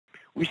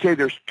we say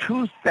there's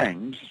two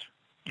things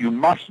you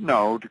must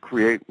know to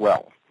create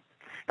wealth.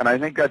 And I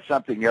think that's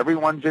something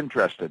everyone's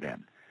interested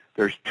in.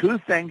 There's two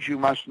things you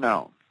must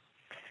know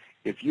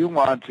if you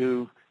want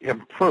to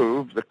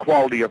improve the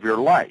quality of your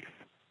life.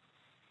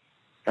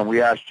 And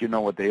we asked, you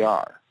know what they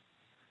are?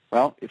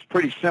 Well, it's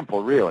pretty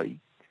simple, really.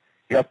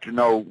 You have to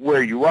know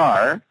where you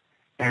are,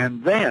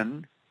 and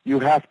then you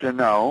have to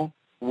know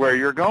where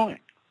you're going.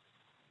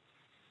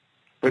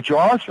 But you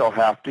also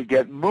have to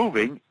get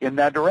moving in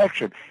that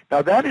direction.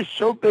 Now, that is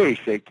so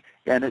basic,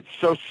 and it's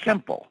so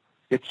simple.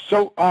 It's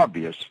so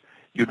obvious,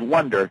 you'd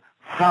wonder,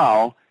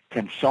 how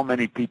can so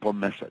many people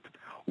miss it?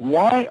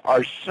 Why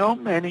are so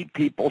many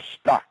people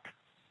stuck?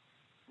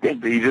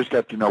 You just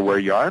have to know where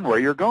you are and where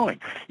you're going.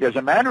 As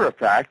a matter of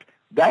fact,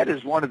 that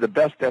is one of the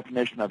best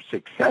definitions of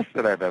success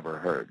that I've ever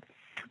heard.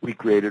 We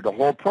created a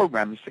whole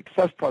program, the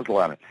Success Puzzle,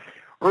 on it.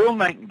 Earl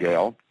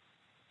Nightingale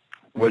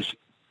was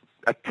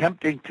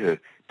attempting to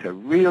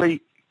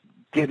really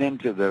get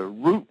into the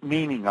root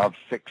meaning of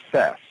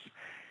success.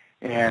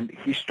 And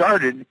he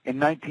started in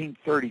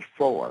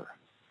 1934.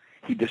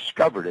 He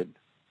discovered it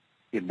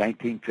in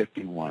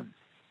 1951.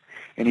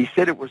 And he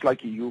said it was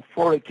like a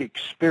euphoric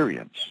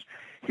experience.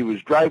 He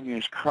was driving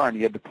his car and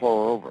he had to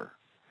pull over,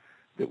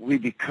 that we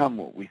become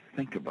what we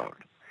think about.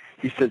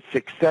 He said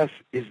success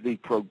is the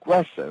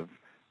progressive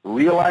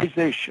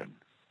realization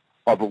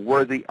of a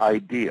worthy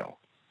ideal.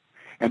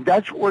 And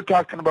that's what we're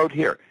talking about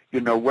here. You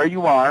know where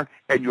you are,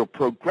 and you're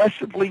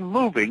progressively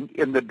moving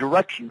in the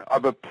direction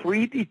of a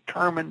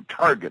predetermined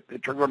target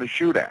that you're going to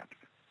shoot at.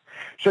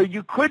 So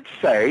you could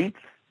say,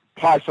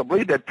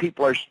 possibly, that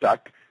people are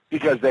stuck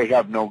because they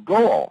have no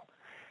goal.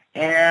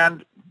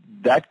 And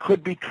that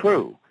could be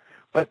true.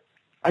 But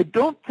I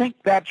don't think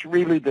that's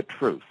really the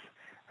truth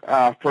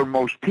for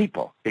most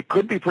people. It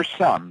could be for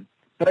some,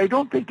 but I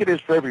don't think it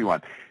is for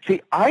everyone.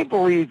 See, I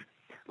believe,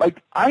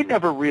 I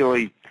never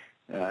really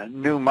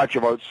knew much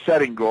about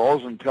setting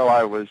goals until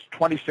I was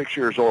 26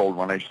 years old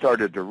when I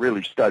started to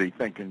really study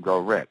Think and Grow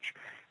Rich.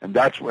 And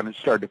that's when it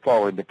started to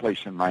fall into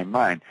place in my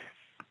mind.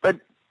 But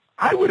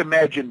I would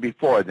imagine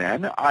before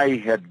then I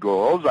had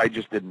goals. I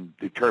just didn't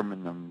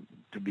determine them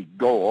to be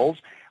goals.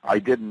 I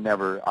had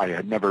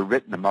never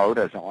written them out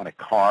as on a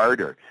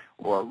card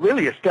or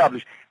really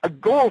established. A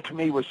goal to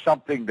me was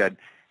something that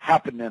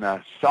happened in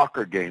a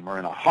soccer game or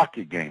in a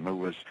hockey game. It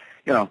was,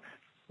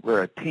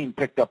 where a team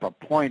picked up a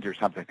point or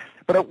something.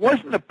 But it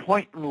wasn't a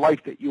point in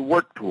life that you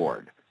worked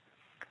toward.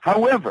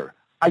 However,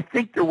 I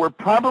think there were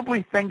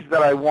probably things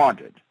that I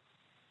wanted.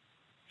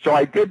 So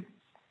I did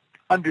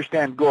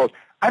understand goals.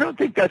 I don't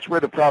think that's where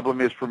the problem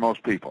is for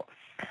most people.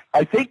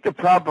 I think the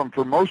problem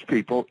for most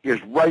people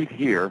is right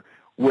here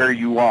where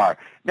you are.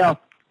 Now,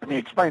 let me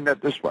explain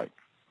that this way.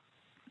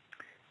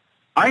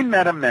 I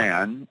met a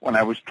man when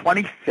I was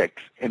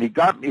 26, and he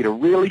got me to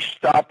really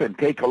stop and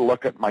take a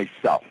look at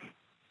myself.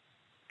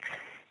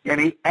 And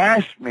he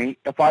asked me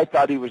if I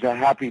thought he was a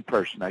happy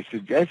person. I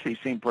said, yes, he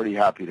seemed pretty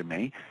happy to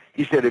me.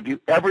 He said, have you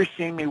ever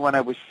seen me when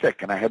I was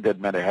sick? And I had to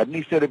admit I hadn't.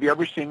 He said, have you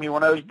ever seen me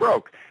when I was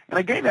broke? And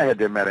again, I had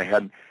to admit I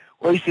hadn't.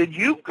 Well, he said,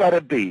 you've got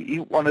to be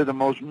one of the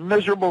most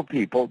miserable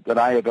people that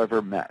I have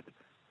ever met.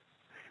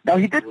 Now,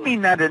 he didn't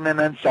mean that in an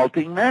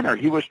insulting manner.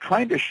 He was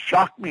trying to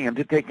shock me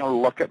into taking a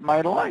look at my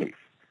life.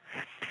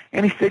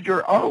 And he said,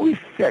 you're always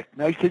sick.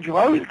 Now, he said, you've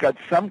always got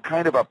some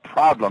kind of a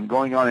problem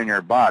going on in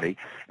your body.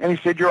 And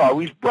he said, you're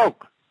always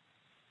broke.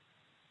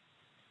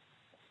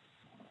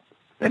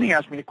 Then he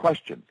asked me a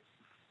question.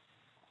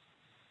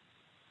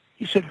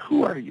 He said,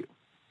 who are you?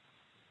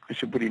 I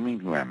said, what do you mean,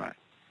 who am I?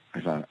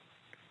 I said,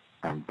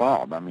 I'm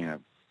Bob. I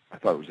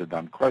thought it was a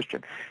dumb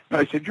question. No,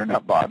 I said, you're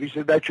not Bob. He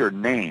said, that's your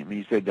name.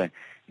 He said, that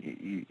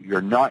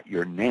you're not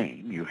your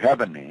name. You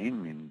have a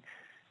name, and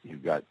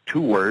you've got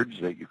two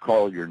words that you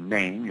call your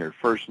name, your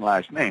first and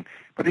last name.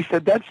 But he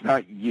said, that's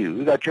not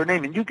you. That's your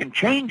name, and you can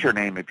change your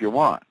name if you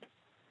want.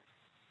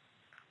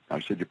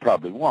 I said, you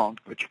probably won't,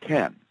 but you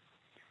can.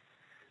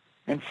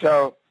 And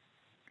so,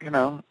 I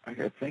got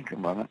to think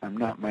about it. I'm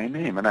not my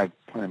name. And I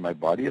pointed my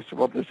body. I said,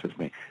 well, this is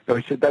me. So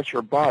he said, that's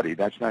your body.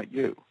 That's not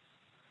you.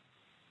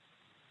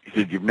 He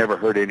said, you've never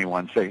heard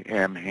anyone say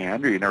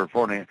hand, or you never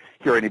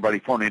hear anybody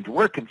phone into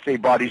work and say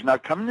body's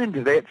not coming in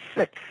today. It's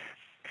sick.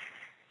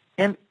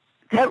 And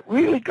that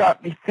really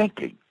got me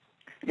thinking.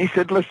 And he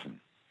said, listen,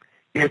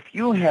 if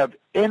you have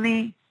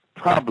any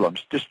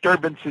problems,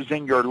 disturbances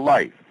in your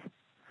life,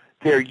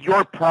 they're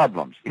your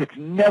problems. It's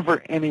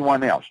never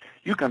anyone else.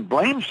 You can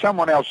blame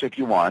someone else if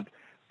you want,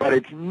 but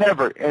it's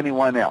never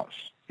anyone else.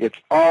 It's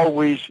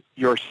always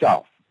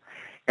yourself.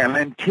 And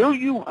until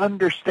you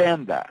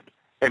understand that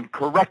and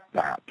correct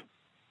that,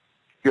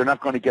 you're not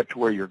going to get to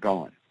where you're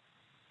going.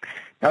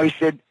 Now, he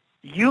said,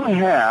 you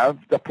have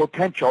the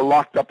potential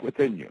locked up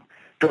within you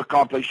to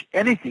accomplish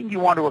anything you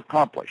want to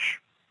accomplish.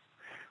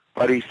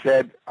 But he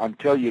said,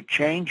 until you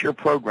change your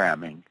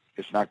programming,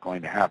 it's not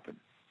going to happen.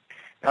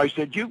 Now, he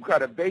said, you've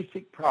got a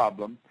basic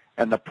problem,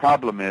 and the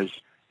problem is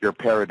your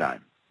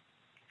paradigm.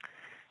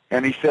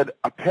 And he said,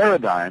 a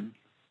paradigm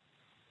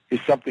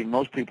is something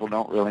most people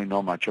don't really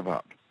know much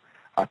about.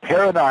 A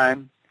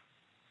paradigm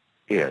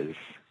is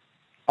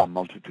a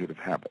multitude of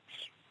habits.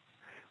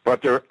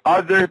 But they're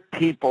other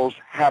people's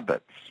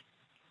habits,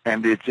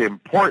 and it's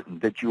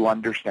important that you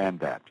understand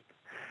that.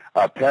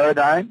 A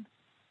paradigm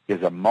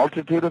is a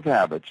multitude of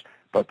habits,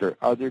 but they're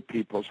other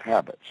people's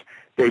habits.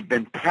 They've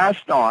been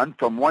passed on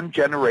from one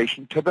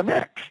generation to the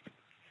next.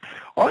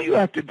 All you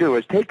have to do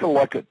is take a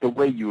look at the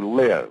way you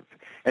live,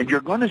 and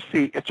you're going to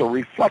see it's a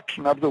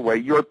reflection of the way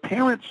your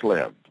parents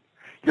lived,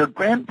 your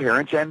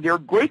grandparents and your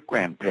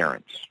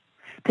great-grandparents.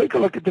 Take a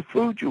look at the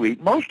food you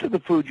eat. Most of the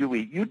food you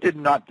eat, you did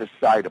not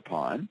decide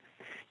upon.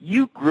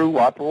 You grew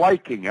up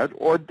liking it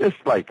or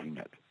disliking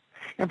it.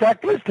 In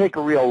fact, let's take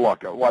a real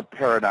look at what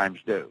paradigms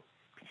do.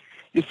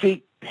 You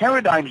see,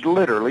 paradigms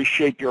literally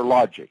shape your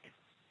logic.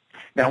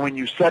 Now, when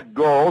you set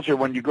goals or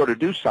when you go to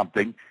do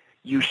something,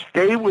 you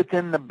stay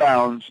within the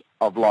bounds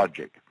of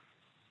logic.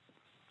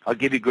 I'll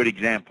give you a good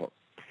example.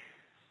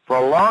 For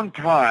a long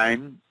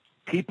time,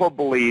 people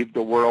believed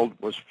the world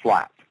was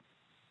flat.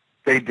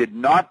 They did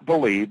not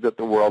believe that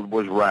the world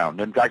was round.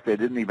 In fact, they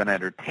didn't even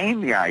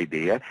entertain the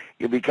idea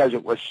because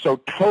it was so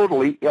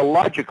totally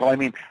illogical. I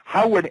mean,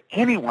 how would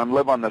anyone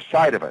live on the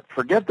side of it?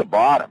 Forget the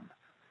bottom.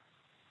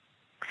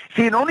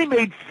 See, it only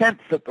made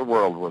sense that the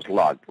world was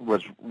flat.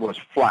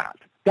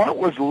 That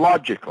was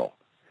logical.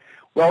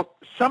 Well,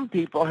 some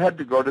people had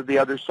to go to the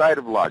other side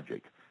of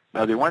logic.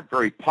 Now, they weren't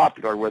very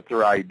popular with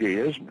their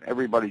ideas.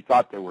 Everybody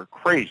thought they were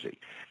crazy.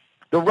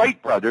 The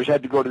Wright brothers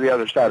had to go to the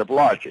other side of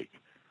logic.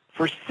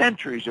 For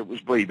centuries, it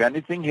was believed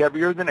anything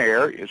heavier than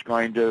air is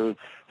going to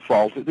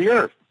fall to the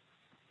earth,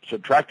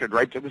 subtracted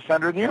right to the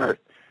center of the earth.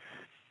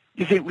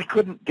 You see, we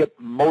couldn't get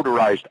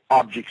motorized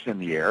objects in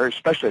the air,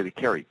 especially to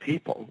carry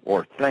people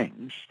or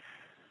things.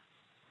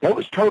 That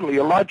was totally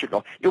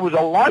illogical. It was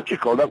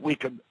illogical that we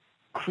could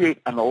create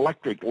an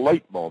electric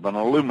light bulb and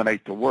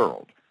illuminate the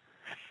world.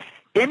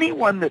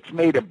 Anyone that's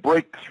made a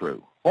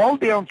breakthrough, all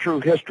down through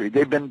history,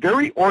 they've been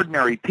very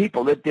ordinary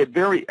people that did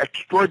very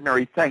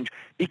extraordinary things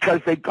because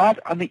they got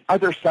on the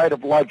other side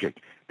of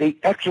logic. They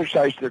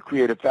exercised their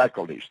creative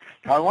faculties.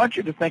 Now, I want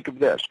you to think of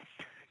this.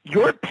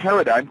 Your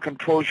paradigm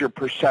controls your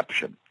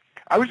perception.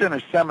 I was in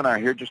a seminar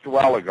here just a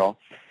while ago,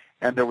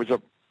 and there was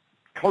a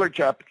colored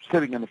chap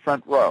sitting in the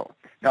front row.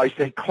 Now, I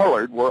say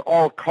colored, we're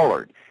all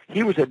colored.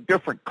 He was a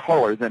different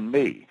color than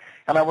me.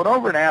 And I went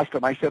over and asked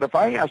him, I said, if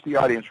I asked the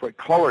audience what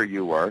color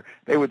you were,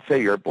 they would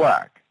say you're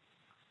black.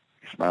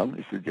 He smiled,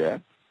 he said, yeah.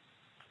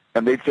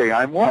 And they'd say,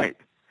 I'm white.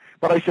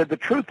 But I said, the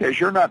truth is,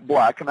 you're not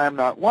black and I'm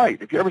not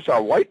white. If you ever saw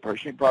a white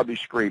person, you'd probably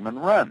scream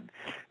and run.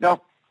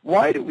 Now,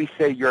 why do we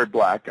say you're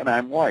black and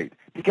I'm white?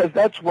 Because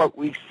that's what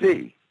we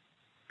see.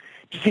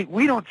 You see,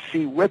 we don't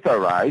see with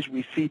our eyes.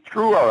 We see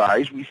through our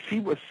eyes. We see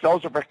with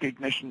cells of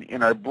recognition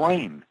in our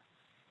brain.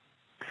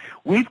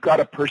 We've got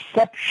a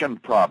perception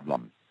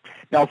problem.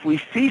 Now, if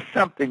we see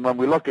something when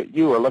we look at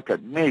you or look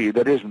at me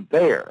that isn't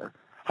there,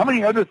 how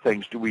many other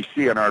things do we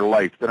see in our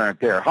life that aren't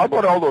there? How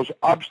about all those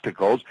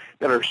obstacles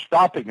that are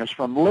stopping us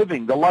from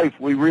living the life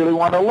we really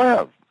want to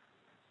live?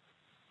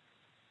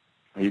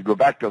 Now, you go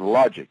back to the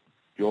logic.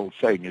 The old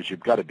saying is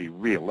you've got to be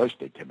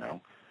realistic, you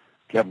know.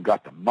 If you haven't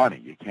got the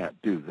money, you can't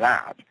do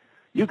that.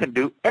 You can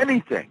do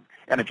anything.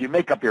 And if you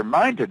make up your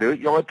mind to do it,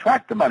 you'll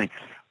attract the money.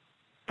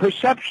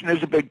 Perception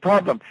is a big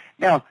problem.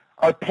 Now,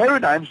 our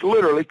paradigms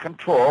literally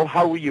control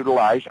how we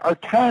utilize our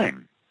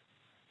time.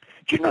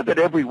 Do you know that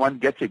everyone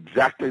gets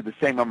exactly the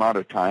same amount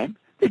of time?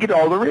 They get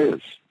all there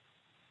is.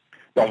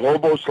 The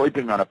hobo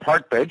sleeping on a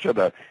park bench are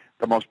the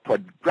most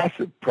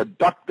progressive,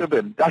 productive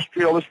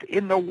industrialist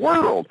in the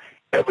world.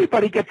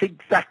 Everybody gets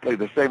exactly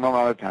the same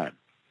amount of time.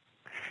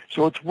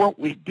 So it's what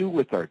we do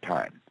with our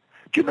time.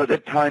 Do you know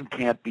that time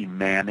can't be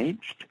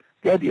managed?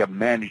 The idea of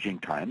managing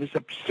time is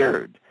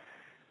absurd.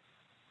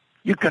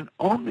 You can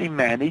only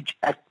manage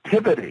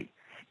activity.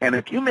 And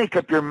if you make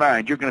up your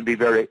mind you're going to be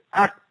very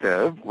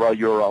active while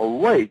you're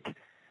awake,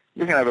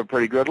 you're going to have a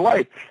pretty good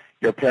life.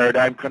 Your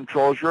paradigm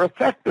controls your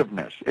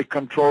effectiveness. It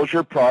controls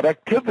your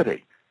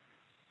productivity.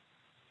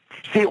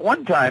 See, at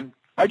one time,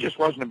 I just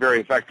wasn't a very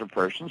effective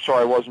person, so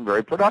I wasn't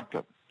very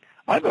productive.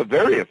 I'm a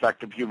very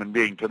effective human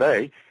being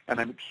today, and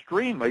I'm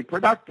extremely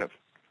productive.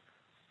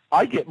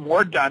 I get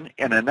more done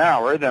in an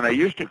hour than I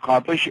used to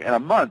accomplish in a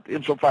month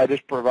insofar as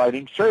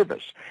providing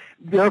service.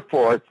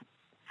 Therefore,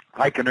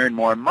 I can earn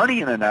more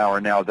money in an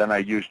hour now than I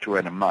used to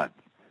in a month.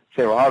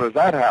 Say, well, how does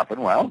that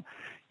happen? Well,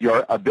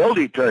 your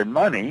ability to earn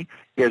money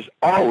is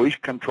always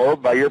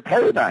controlled by your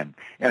paradigm.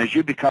 And as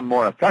you become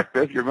more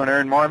effective, you're going to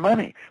earn more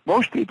money.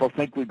 Most people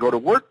think we go to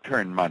work to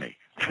earn money.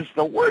 It's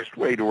the worst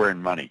way to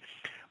earn money.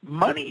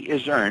 Money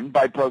is earned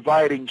by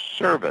providing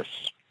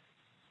service.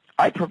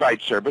 I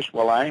provide service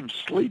while I am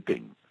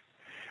sleeping.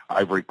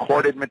 I've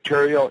recorded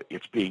material.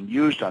 It's being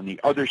used on the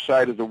other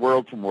side of the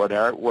world from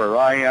where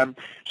I am.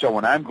 So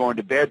when I'm going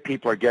to bed,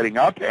 people are getting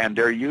up and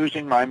they're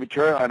using my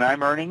material and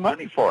I'm earning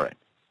money for it.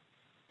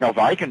 Now, if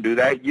I can do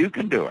that, you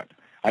can do it.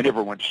 I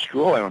never went to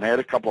school. I only had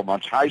a couple of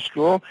months high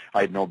school.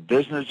 I had no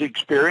business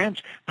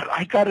experience, but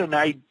I got an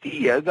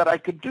idea that I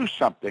could do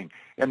something,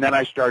 and then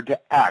I started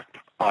to act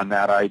on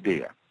that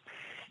idea.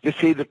 You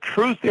see, the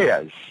truth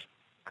is,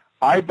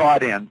 I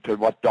bought into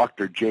what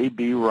Dr.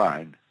 J.B.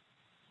 Ryan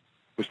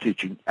was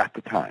teaching at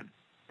the time.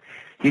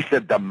 He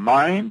said, the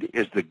mind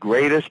is the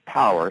greatest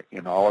power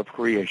in all of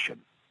creation.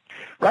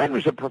 Ryan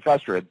was a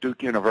professor at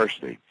Duke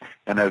University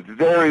and a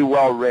very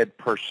well-read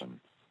person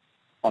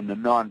on the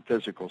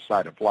non-physical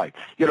side of life.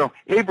 You know,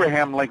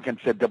 Abraham Lincoln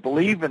said, to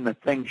believe in the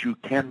things you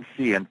can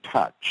see and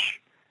touch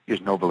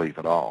is no belief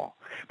at all.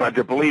 But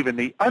to believe in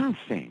the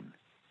unseen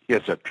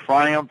is a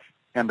triumph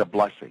and a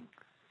blessing.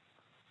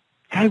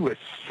 He was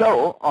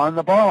so on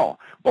the ball.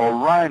 Well,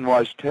 Ryan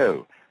was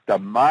too. The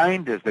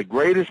mind is the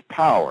greatest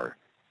power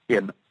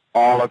in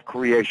all of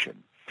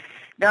creation.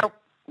 Now,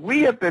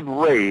 we have been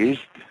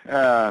raised,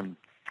 I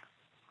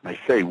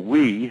say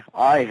we,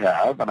 I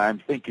have, and I'm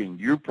thinking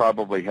you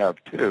probably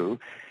have too,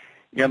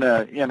 in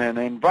an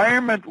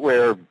environment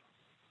where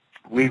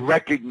we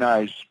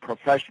recognize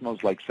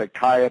professionals like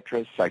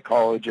psychiatrists,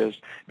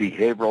 psychologists,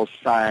 behavioral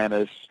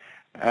scientists,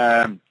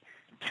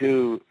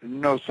 to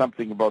know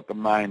something about the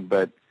mind,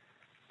 but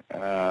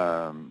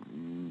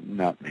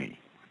not me,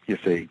 you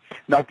see,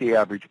 not the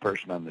average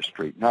person on the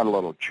street, not a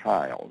little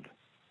child.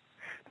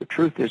 The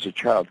truth is a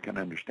child can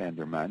understand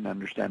their mind and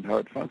understand how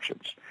it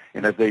functions.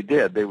 And if they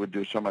did, they would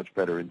do so much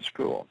better in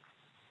school.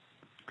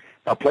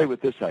 Now play with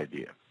this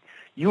idea.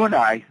 You and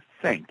I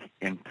think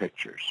in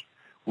pictures.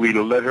 We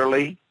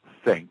literally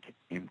think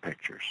in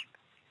pictures.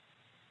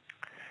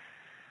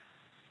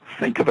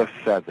 Think of a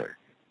feather.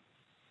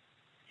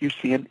 You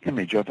see an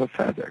image of a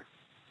feather.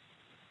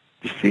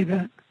 You see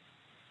that?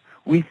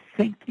 We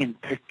think in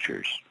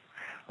pictures.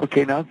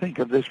 Okay, now think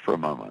of this for a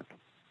moment.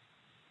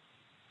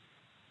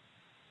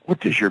 What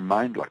does your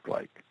mind look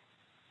like?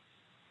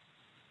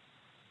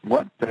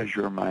 What does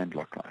your mind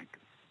look like?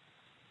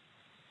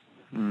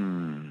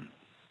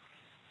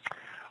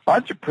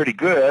 Odds are pretty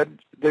good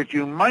that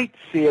you might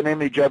see an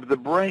image of the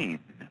brain.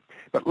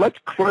 But let's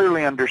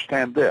clearly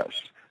understand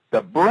this.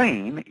 The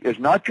brain is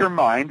not your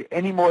mind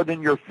any more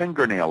than your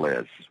fingernail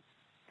is.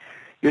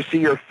 You see,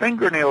 your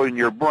fingernail and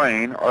your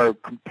brain are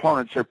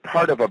components, are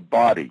part of a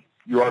body,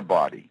 your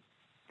body.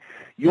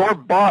 Your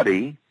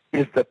body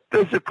is the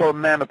physical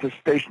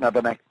manifestation of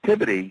an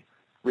activity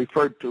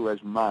referred to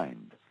as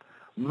mind.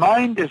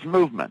 Mind is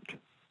movement.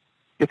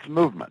 It's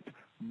movement.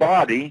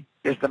 Body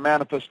is the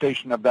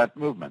manifestation of that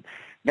movement.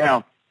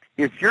 Now,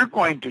 if you're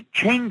going to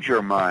change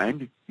your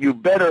mind, you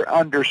better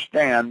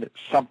understand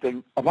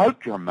something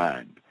about your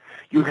mind.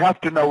 You have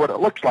to know what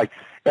it looks like.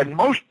 And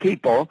most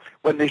people,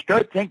 when they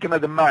start thinking of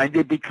the mind,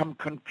 they become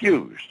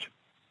confused.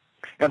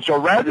 And so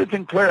rather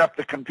than clear up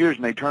the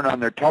confusion, they turn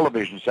on their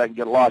television set and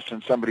get lost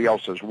in somebody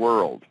else's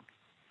world.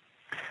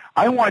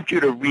 I want you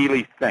to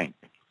really think,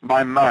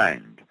 my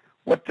mind,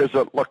 what does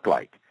it look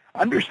like?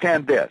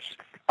 Understand this.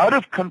 Out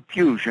of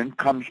confusion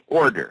comes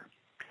order.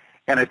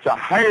 And it's a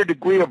higher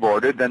degree of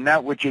order than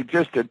that which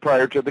existed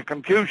prior to the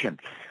confusion.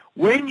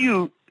 When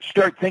you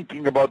start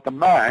thinking about the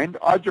mind,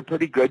 odds are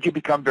pretty good you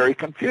become very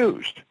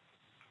confused.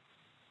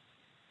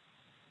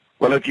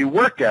 Well, if you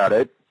work at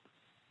it,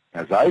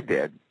 as I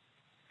did,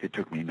 it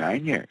took me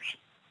 9 years.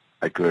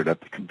 I cleared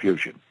up the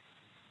confusion.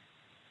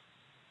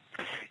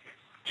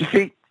 You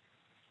see,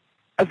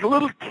 as a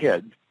little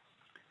kid,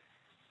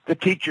 the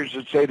teachers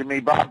would say to me,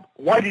 Bob,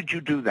 why did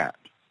you do that?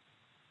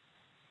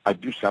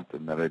 I'd do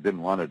something that I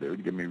didn't want to do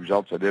to give me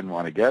results I didn't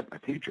want to get. My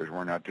teachers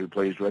were not too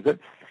pleased with it.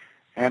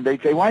 And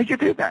they'd say, why'd you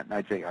do that? And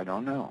I'd say, I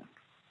don't know.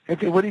 They'd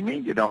say, what do you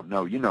mean you don't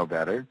know? You know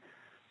better.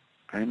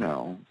 I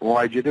know. Well,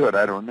 why'd you do it?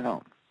 I don't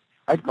know.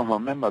 I'd go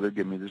home, my mother would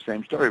give me the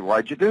same story.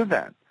 Why'd you do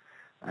that?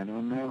 I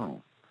don't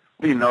know.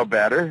 Well, you know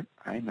better.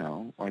 I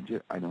know. Why'd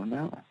you? I don't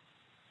know.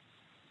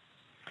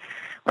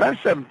 When I was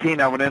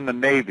 17, I went in the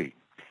Navy.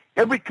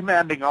 Every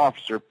commanding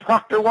officer,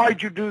 Proctor,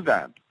 why'd you do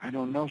that? I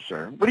don't know,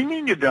 sir. What do you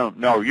mean you don't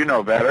know? You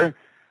know better.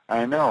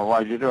 I know.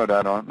 Why'd you do it?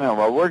 I don't know.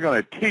 Well, we're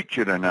going to teach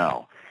you to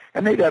know.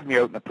 And they'd have me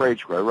out in the parade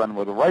square running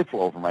with a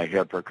rifle over my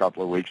head for a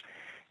couple of weeks.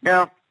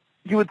 Now,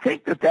 you would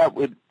think that that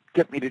would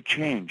get me to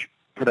change,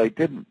 but I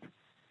didn't.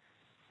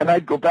 And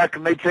I'd go back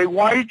and they'd say,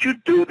 why did you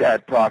do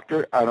that,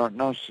 Proctor? I don't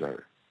know,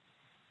 sir.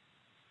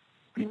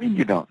 What do you mean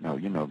you don't know?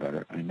 You know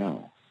better. I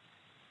know.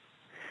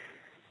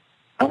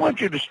 I want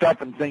you to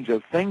stop and think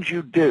of things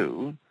you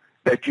do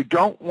that you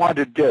don't want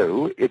to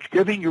do. It's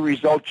giving you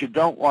results you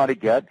don't want to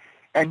get,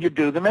 and you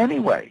do them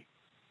anyway.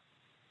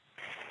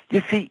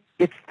 You see,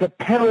 it's the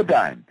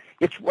paradigm.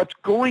 It's what's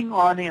going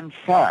on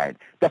inside.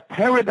 The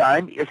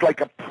paradigm is like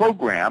a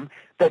program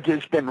that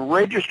has been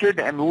registered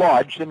and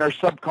lodged in our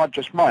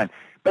subconscious mind.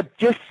 But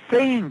just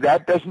saying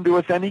that doesn't do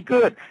us any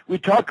good. We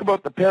talk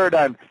about the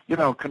paradigm, you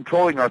know,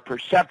 controlling our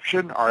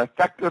perception, our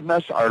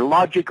effectiveness, our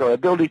logic, our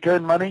ability to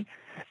earn money.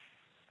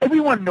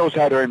 Everyone knows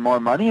how to earn more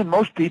money, and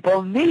most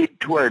people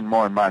need to earn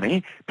more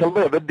money to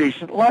live a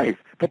decent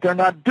life, but they're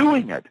not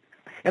doing it.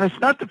 And it's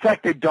not the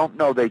fact they don't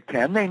know they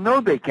can. They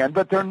know they can,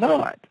 but they're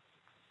not.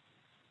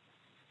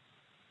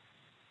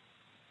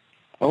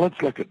 Well, let's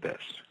look at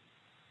this.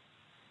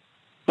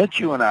 Let's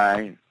you and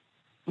I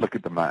look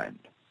at the mind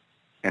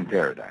and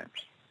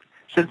paradigms,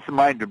 since the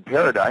mind and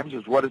paradigms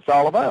is what it's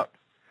all about.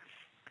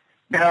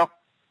 Now,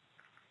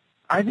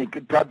 I think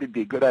it'd probably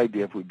be a good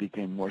idea if we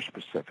became more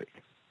specific.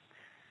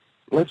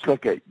 Let's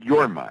look at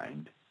your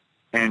mind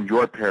and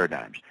your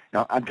paradigms.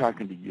 Now, I'm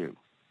talking to you.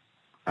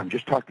 I'm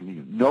just talking to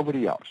you,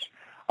 nobody else.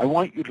 I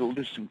want you to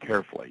listen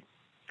carefully,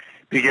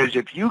 because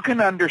if you can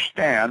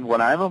understand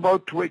what I'm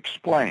about to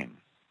explain,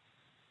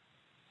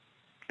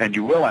 and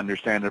you will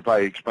understand if I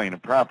explain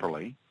it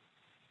properly,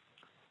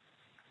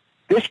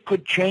 this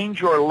could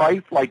change your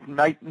life like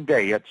night and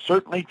day. It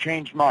certainly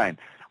changed mine.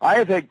 I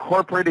have had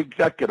corporate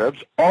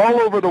executives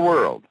all over the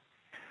world,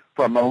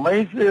 from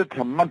Malaysia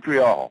to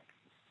Montreal,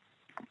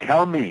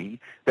 tell me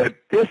that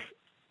this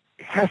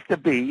has to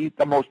be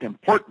the most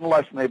important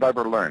lesson they've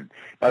ever learned.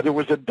 Now, there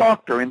was a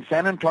doctor in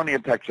San Antonio,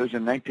 Texas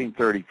in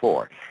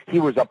 1934. He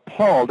was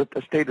appalled at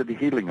the state of the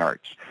healing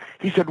arts.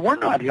 He said, we're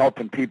not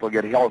helping people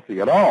get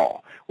healthy at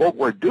all. What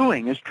we're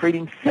doing is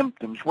treating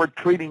symptoms. We're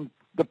treating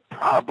the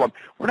problem.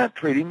 We're not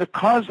treating the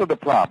cause of the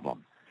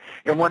problem.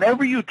 And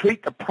whenever you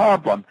treat the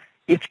problem,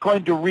 it's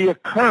going to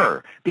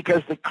reoccur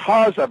because the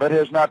cause of it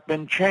has not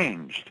been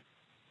changed.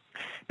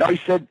 Now,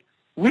 he said,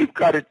 we've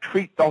got to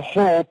treat the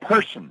whole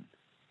person.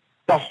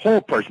 The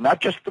whole person, not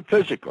just the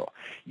physical.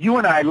 You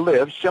and I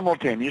live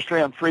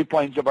simultaneously on 3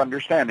 planes of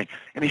understanding.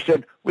 And he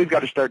said, we've got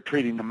to start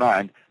treating the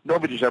mind.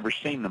 Nobody's ever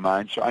seen the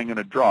mind, so I'm going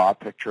to draw a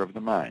picture of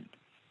the mind.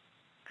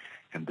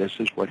 And this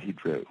is what he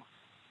drew.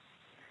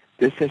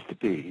 This has to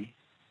be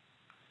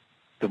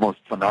the most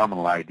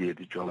phenomenal idea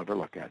that you'll ever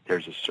look at.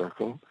 There's a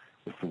circle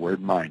with the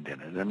word mind in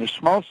it, and a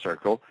small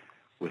circle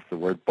with the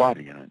word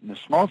body in it. And the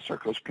small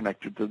circle is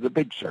connected to the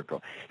big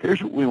circle.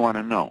 Here's what we want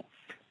to know.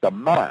 The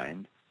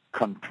mind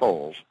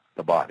controls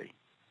the body.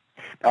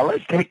 Now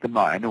let's take the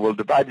mind and we'll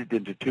divide it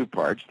into two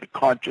parts, the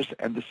conscious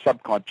and the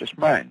subconscious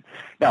mind.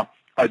 Now,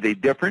 are they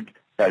different?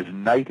 As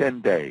night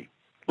and day.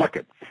 Look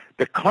at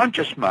the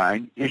conscious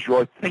mind is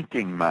your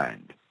thinking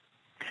mind.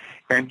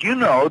 And you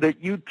know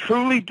that you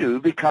truly do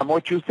become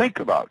what you think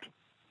about.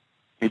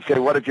 You'd say,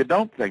 what if you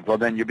don't think? Well,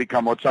 then you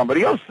become what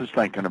somebody else is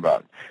thinking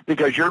about,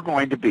 because you're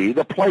going to be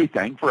the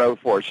plaything for other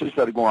forces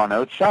that go on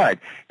outside.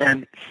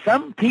 And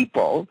some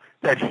people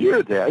that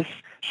hear this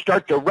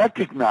start to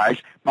recognize,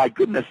 my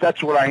goodness,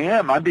 that's what I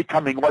am. I'm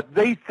becoming what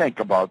they think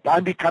about.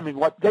 I'm becoming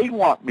what they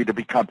want me to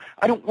become.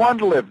 I don't want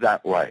to live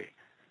that way.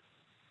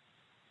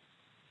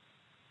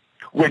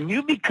 When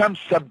you become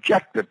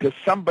subjected to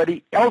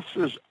somebody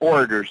else's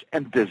orders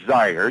and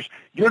desires,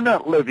 you're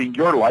not living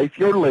your life.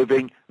 You're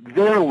living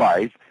their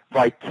life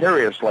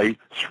vicariously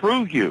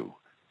through you.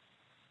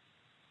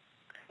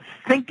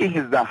 Thinking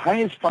is the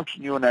highest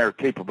function you and I are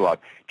capable of.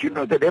 Do you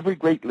know that every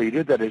great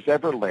leader that has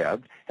ever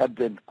lived have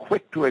been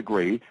quick to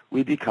agree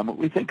we become what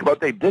we think about?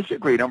 They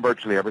disagreed on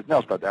virtually everything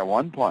else, but that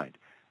one point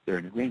they're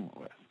in agreement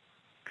with.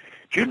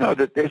 Do you know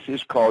that this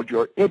is called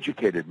your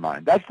educated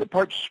mind? That's the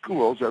part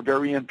schools are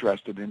very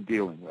interested in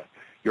dealing with,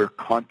 your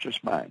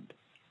conscious mind.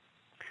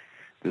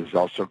 This is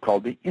also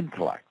called the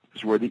intellect.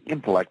 This is where the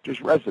intellect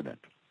is resident.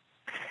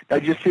 Now,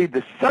 you see,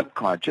 the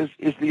subconscious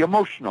is the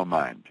emotional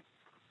mind.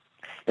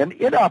 And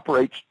it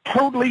operates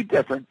totally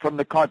different from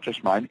the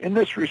conscious mind in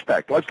this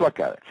respect. Let's look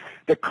at it.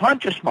 The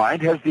conscious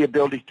mind has the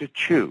ability to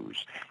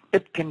choose.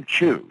 It can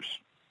choose.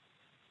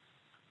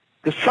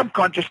 The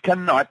subconscious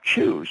cannot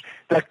choose.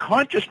 The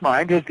conscious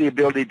mind has the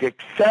ability to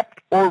accept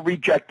or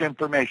reject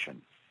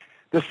information.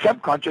 The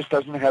subconscious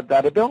doesn't have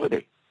that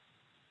ability.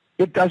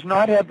 It does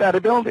not have that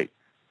ability.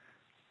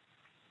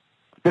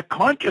 The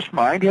conscious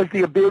mind has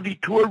the ability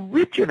to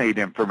originate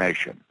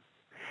information.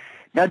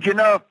 Now, do you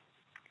know,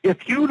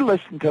 if you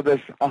listen to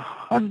this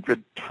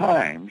 100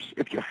 times,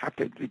 if you have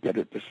to get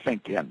it to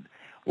sink in,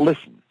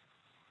 listen.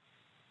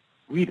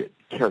 Read it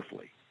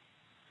carefully.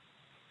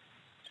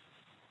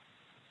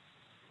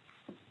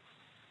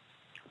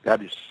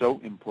 That is so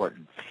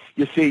important.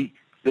 You see,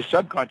 the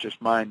subconscious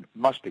mind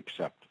must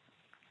accept.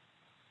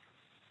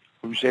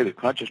 When we say the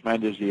conscious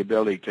mind has the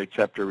ability to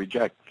accept or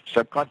reject,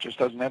 subconscious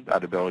doesn't have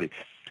that ability.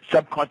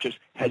 Subconscious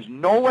has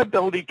no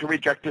ability to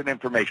reject an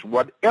information.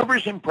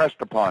 Whatever's impressed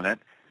upon it,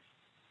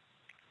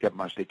 it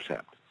must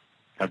accept.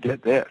 Now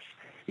get this.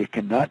 It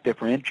cannot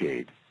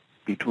differentiate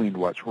between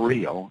what's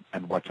real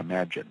and what's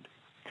imagined.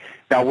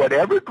 Now,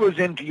 whatever goes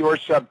into your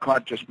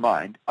subconscious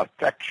mind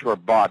affects your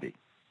body.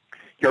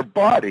 Your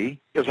body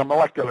is a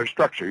molecular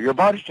structure. Your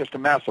body's just a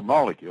mass of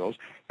molecules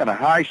and a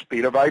high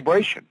speed of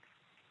vibration.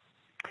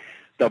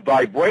 The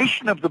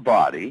vibration of the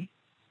body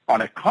on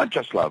a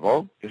conscious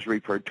level is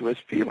referred to as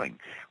feeling.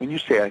 When you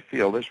say, I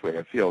feel this way,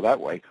 I feel that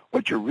way,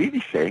 what you're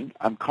really saying,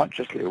 I'm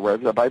consciously aware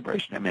of the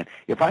vibration I'm in.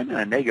 If I'm in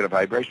a negative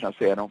vibration, I'll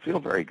say, I don't feel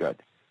very good.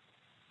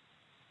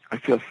 I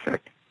feel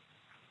sick.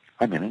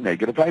 I'm in a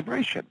negative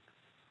vibration.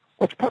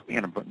 What's put me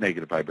in a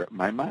negative vibration?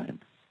 My mind.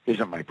 Is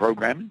it my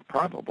programming?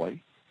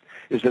 Probably.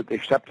 Is it the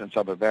acceptance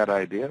of a bad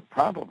idea?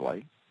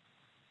 Probably.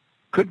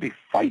 Could be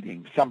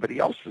fighting somebody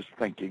else's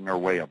thinking or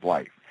way of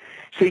life.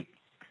 See,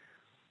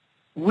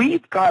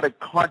 we've got to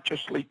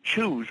consciously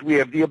choose. We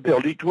have the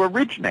ability to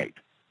originate.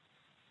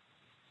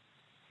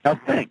 Now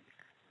think.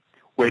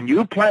 When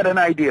you plant an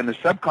idea in the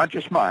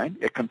subconscious mind,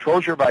 it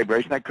controls your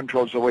vibration, it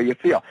controls the way you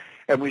feel.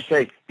 And we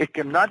say it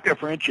cannot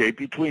differentiate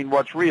between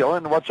what's real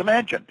and what's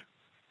imagined.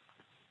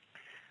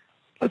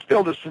 Let's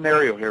build a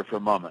scenario here for a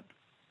moment.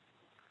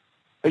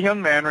 a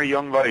young man or a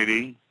young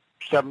lady,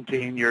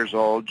 17 years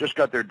old, just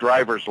got their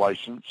driver's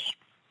license,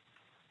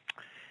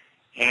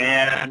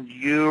 and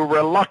you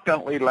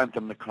reluctantly lent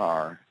them the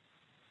car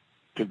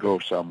to go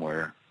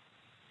somewhere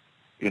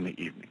in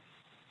the evening.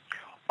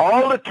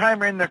 All the time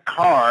you're in the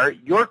car,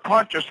 you're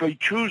consciously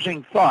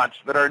choosing thoughts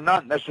that are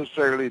not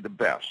necessarily the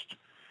best.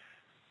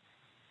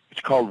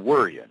 It's called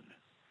worrying.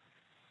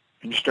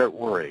 And you start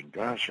worrying,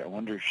 gosh, I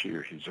wonder if she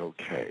or he's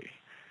okay.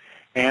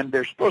 And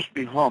they're supposed to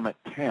be home at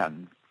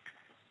 10.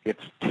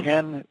 It's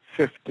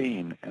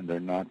 10:15 and they're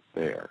not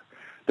there.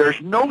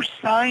 There's no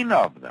sign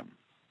of them.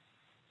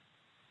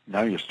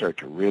 Now you start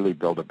to really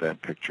build a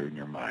bad picture in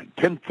your mind.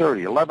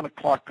 10:30, 11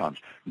 o'clock comes.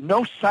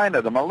 No sign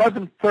of them.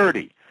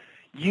 11:30.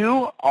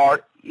 You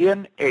are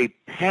in a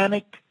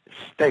panicked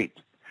state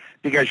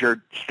because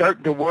you're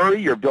starting to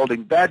worry. You're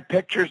building bad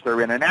pictures.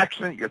 They're in an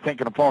accident. You're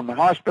thinking of phoning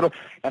the hospital.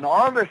 And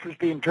all this is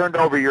being turned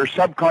over your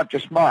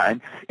subconscious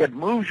mind. It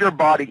moves your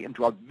body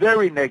into a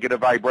very negative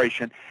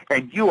vibration,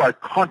 and you are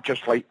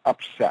consciously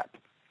upset.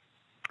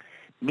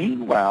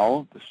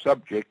 Meanwhile, the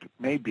subject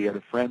may be at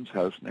a friend's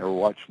house and they were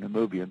watching a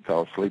movie and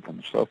fell asleep on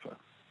the sofa.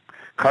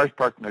 Car's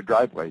parked in their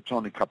driveway. It's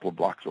only a couple of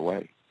blocks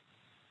away.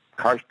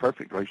 Car's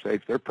perfectly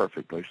safe. They're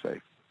perfectly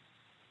safe.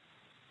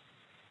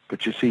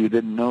 But you see, you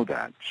didn't know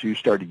that. So you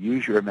started to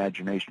use your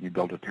imagination. You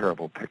built a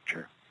terrible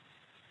picture.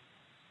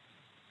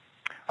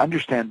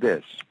 Understand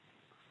this.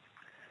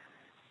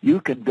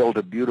 You can build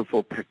a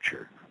beautiful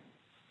picture.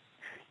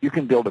 You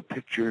can build a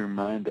picture in your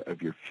mind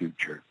of your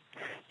future.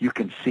 You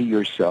can see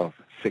yourself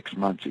 6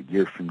 months, a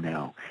year from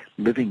now,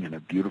 living in a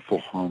beautiful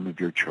home of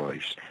your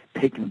choice,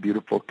 taking a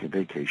beautiful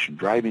vacation,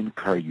 driving the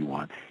car you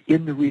want,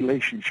 in the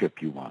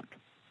relationship you want.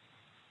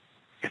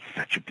 It's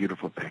such a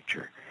beautiful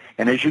picture.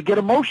 And as you get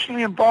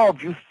emotionally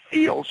involved, you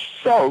feel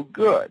so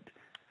good.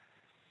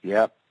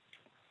 Yep,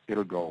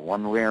 it'll go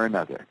one way or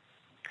another.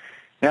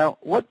 Now,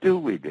 what do?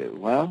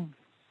 Well,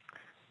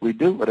 we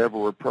do whatever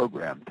we're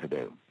programmed to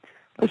do.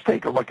 Let's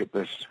take a look at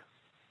this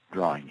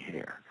drawing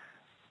here.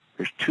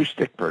 There's two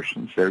stick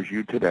persons. There's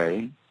you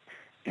today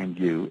and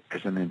you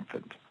as an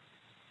infant.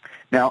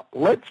 Now,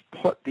 let's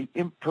put the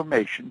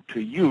information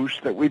to use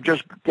that we've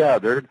just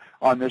gathered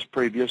on this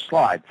previous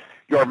slide.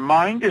 Your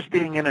mind is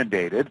being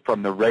inundated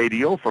from the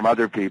radio, from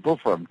other people,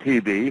 from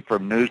TV,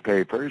 from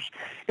newspapers.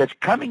 It's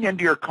coming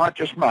into your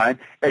conscious mind,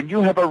 and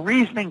you have a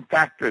reasoning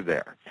factor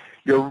there.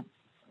 Your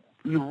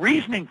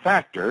reasoning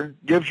factor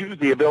gives you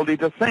the ability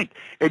to think,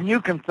 and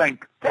you can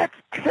think, that's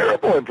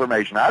terrible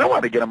information. I don't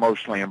want to get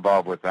emotionally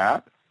involved with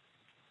that.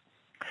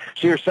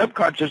 So your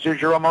subconscious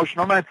is your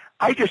emotional mind.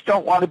 I just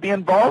don't want to be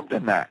involved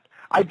in that.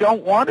 I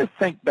don't want to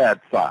think bad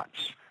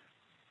thoughts.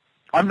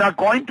 I'm not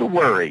going to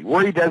worry.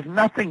 Worry does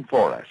nothing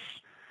for us.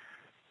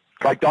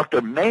 Like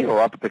Dr. Mayo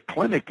up at the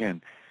clinic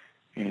in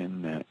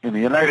the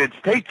United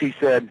States, he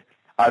said,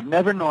 I've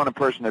never known a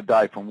person to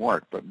die from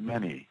work, but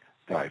many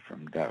die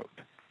from doubt.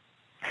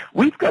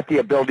 We've got the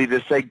ability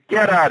to say,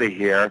 get out of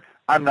here.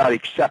 I'm not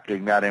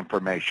accepting that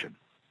information.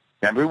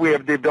 Remember, we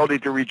have the ability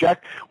to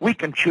reject. We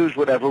can choose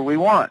whatever we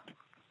want.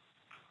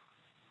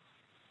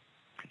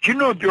 Do you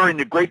know during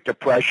the Great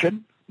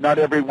Depression, not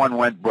everyone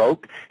went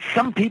broke?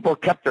 Some people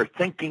kept their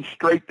thinking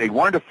straight. They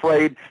weren't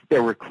afraid.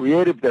 They were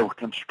creative. They were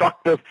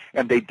constructive,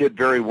 and they did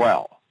very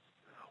well.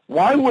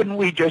 Why wouldn't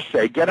we just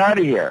say, get out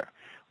of here?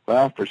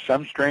 Well, for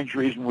some strange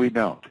reason, we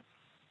don't.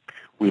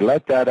 We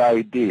let that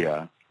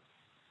idea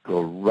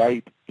go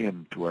right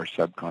into our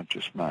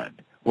subconscious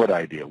mind. What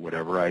idea?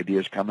 Whatever idea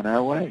is coming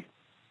our way.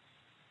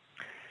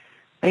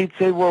 And you'd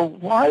say, well,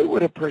 why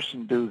would a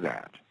person do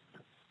that?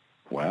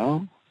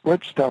 Well,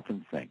 let's stop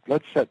and think.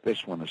 Let's set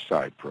this one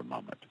aside for a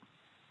moment.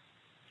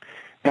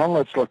 Now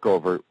let's look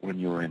over when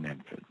you were an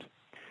infant.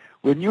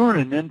 When you were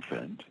an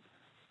infant,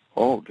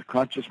 the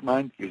conscious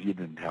mind, you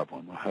didn't have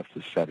one. We'll have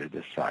to set it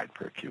aside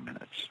for a few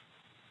minutes.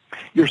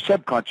 Your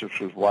subconscious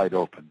was wide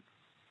open.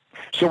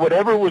 So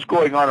whatever was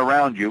going on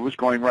around you was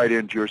going right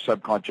into your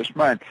subconscious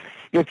mind.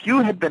 If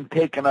you had been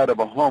taken out of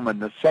a home in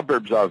the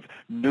suburbs of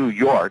New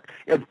York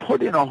and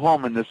put in a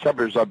home in the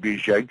suburbs of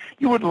Beijing,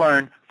 you would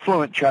learn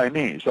fluent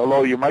Chinese,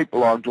 although you might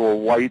belong to a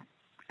white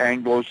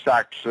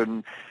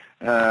Anglo-Saxon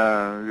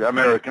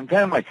American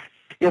family.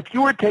 If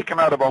you were taken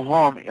out of a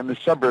home in the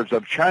suburbs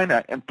of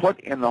China and put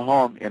in the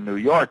home in New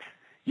York,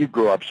 you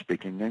grew up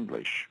speaking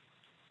English.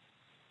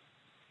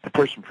 The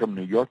person from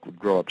New York would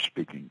grow up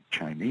speaking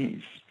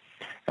Chinese,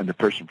 and the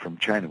person from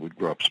China would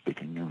grow up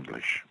speaking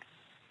English.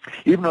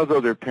 Even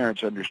though their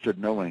parents understood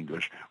no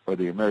English or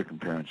the American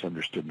parents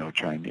understood no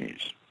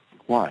Chinese.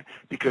 Why?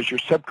 Because your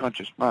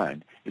subconscious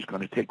mind is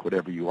going to take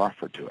whatever you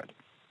offer to it.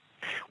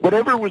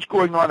 Whatever was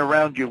going on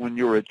around you when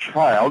you were a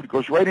child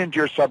goes right into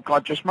your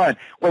subconscious mind.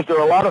 Was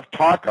there a lot of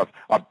talk of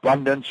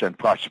abundance and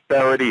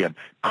prosperity and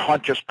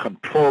conscious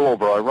control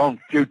over our own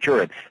future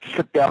and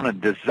sit down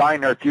and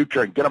design our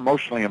future and get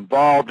emotionally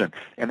involved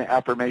and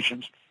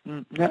affirmations?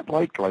 Not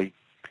likely.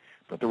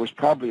 But there was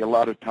probably a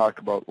lot of talk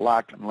about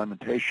lack and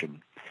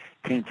limitation.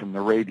 Came from the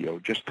radio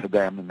just to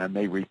them, and then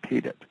they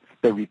repeat it.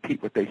 They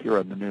repeat what they hear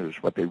on the news,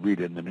 what they read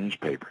in the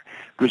newspaper.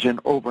 It goes in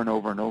over and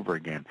over and over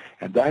again.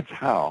 And that's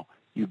how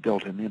You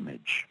built an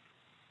image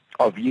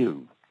of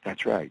you.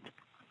 That's right.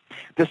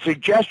 The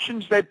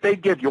suggestions that they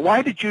give you,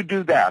 why did you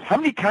do that? How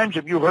many times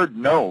have you heard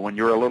no when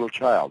you were a little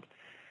child?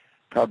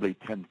 Probably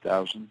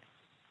 10,000.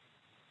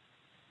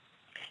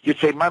 You'd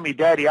say, Mommy,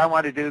 Daddy, I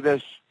want to do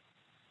this.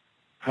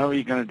 How are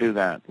you going to do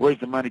that? Where's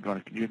the money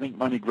going? Do you think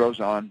money grows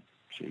on?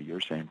 See,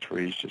 you're saying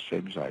trees, just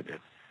same as I did.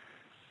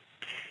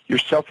 Your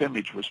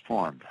self-image was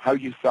formed. How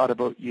you thought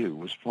about you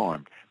was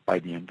formed by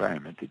the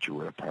environment that you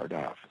were a part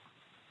of.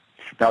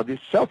 Now, this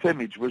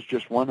self-image was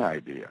just one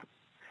idea.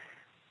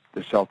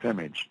 The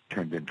self-image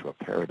turned into a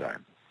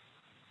paradigm.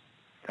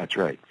 That's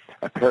right.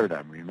 A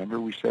paradigm, remember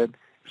we said,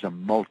 is a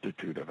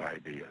multitude of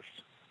ideas.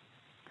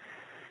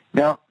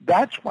 Now,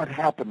 that's what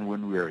happened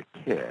when we were a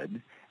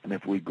kid, and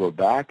if we go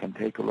back and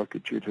take a look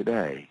at you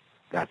today,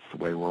 that's the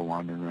way we're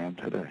wandering around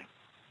today.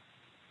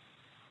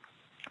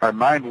 Our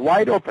mind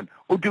wide open.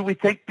 Oh, do we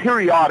think?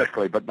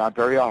 Periodically, but not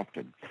very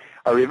often.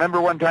 I remember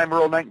one time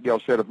Earl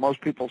Nightingale said if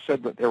most people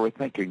said what they were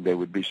thinking, they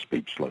would be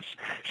speechless.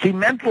 See,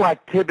 mental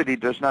activity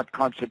does not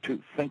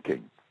constitute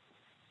thinking.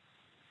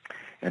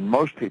 And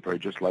most people are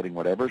just letting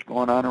whatever's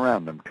going on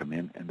around them come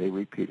in, and they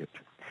repeat it.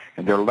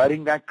 And they're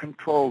letting that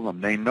control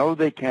them. They know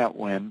they can't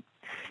win.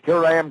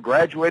 Here I am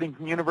graduating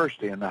from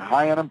university and the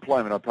high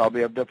unemployment. I'll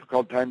probably have a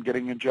difficult time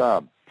getting a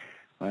job.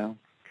 Well,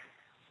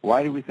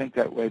 why do we think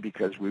that way?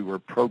 Because we were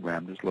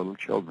programmed as little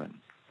children.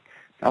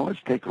 Now let's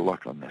take a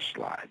look on this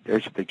slide.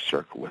 There's a big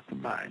circle with the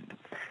mind.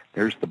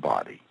 There's the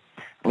body.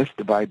 Let's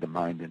divide the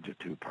mind into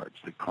two parts,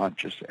 the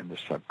conscious and the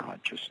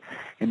subconscious.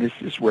 And this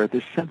is where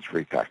the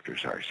sensory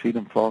factors are. See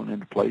them falling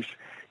into place?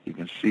 You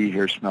can see,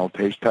 hear, smell,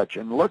 taste, touch.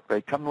 And look,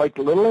 they come like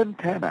little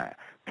antennae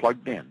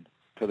plugged in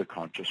to the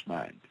conscious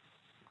mind.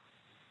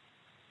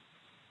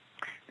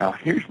 Now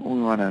here's what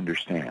we want to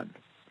understand.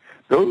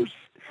 Those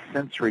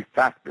sensory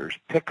factors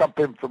pick up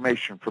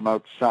information from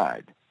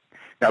outside.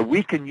 Now,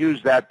 we can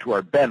use that to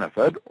our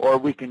benefit, or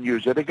we can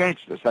use it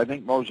against us. I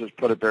think Moses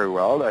put it very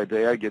well. I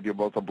give you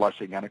both a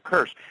blessing and a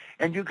curse.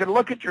 And you can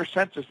look at your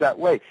senses that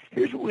way.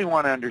 Here's what we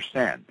want to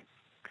understand.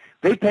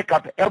 They pick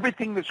up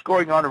everything that's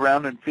going on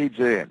around and feeds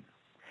it in.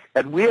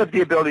 And we have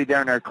the ability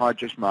there in our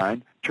conscious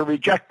mind to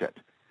reject it,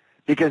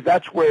 because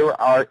that's where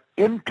our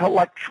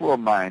intellectual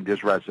mind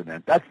is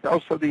resident. That's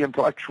also the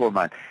intellectual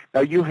mind.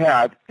 Now, you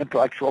have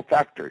intellectual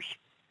factors.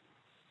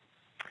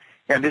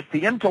 And it's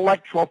the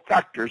intellectual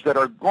factors that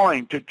are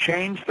going to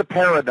change the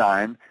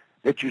paradigm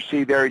that you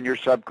see there in your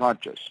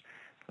subconscious.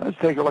 Let's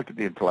take a look at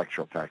the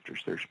intellectual factors.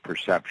 There's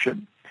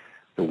perception,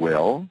 the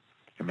will,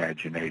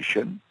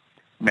 imagination,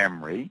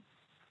 memory,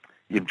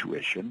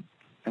 intuition,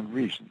 and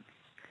reason.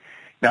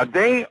 Now,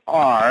 they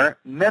are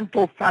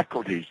mental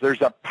faculties.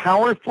 There's a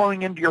power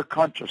flowing into your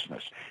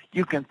consciousness.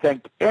 You can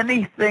think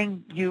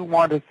anything you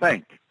want to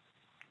think.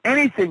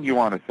 Anything you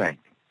want to think.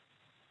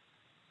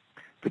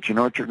 But you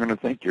know what you're going to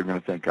think? You're going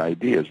to think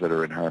ideas that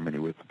are in harmony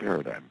with the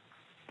paradigm.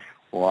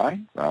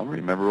 Why? Well,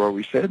 remember what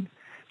we said?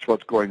 It's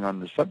what's going on in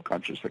the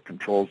subconscious that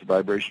controls the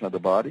vibration of the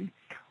body.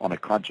 On a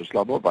conscious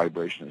level,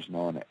 vibration is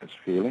known as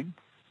feeling.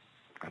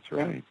 That's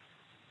right.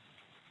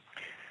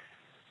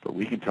 But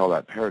we can tell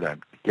that paradigm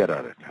to get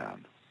out of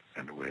town,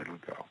 and away it'll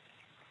go.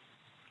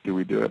 Do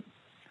we do it?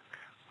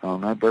 Well,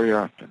 not very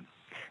often.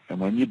 And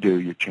when you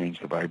do, you change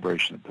the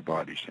vibration that the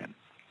body's in.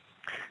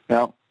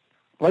 Now,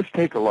 let's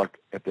take a look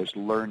at this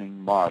learning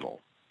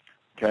model,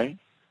 okay?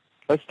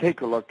 Let's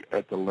take a look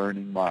at the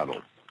learning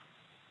model,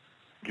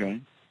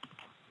 okay?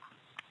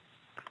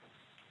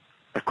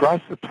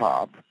 Across the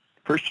top,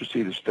 first you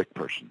see the stick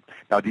person.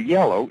 Now, the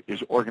yellow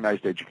is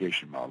organized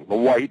education model. The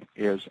white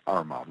is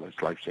our model.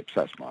 It's life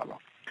success model.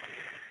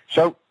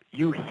 So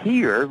you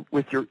hear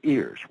with your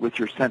ears, with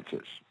your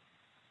senses.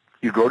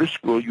 You go to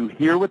school, you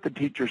hear what the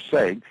teacher's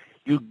saying,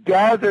 you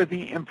gather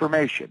the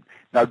information.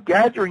 Now,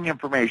 gathering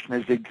information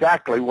is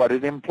exactly what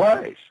it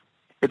implies.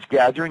 It's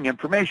gathering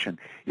information.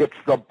 It's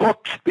the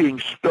books being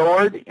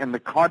stored in the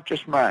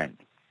conscious mind.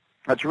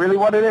 That's really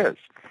what it is.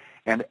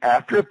 And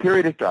after a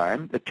period of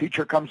time, the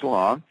teacher comes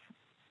along,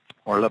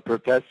 or the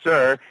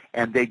professor,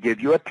 and they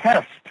give you a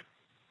test.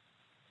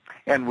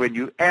 And when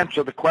you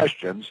answer the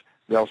questions,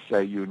 they'll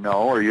say you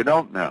know or you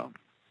don't know.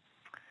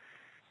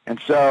 And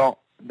so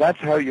that's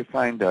how you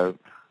find out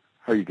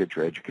how you get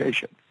your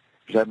education.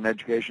 Is that an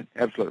education?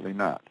 Absolutely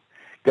not.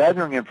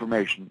 Gathering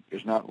information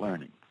is not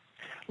learning.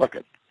 Look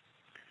at,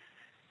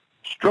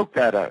 stroke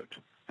that out,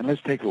 and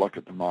let's take a look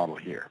at the model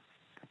here.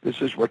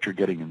 This is what you're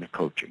getting in the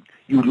coaching.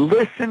 You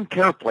listen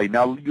carefully.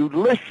 Now, you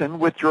listen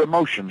with your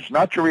emotions,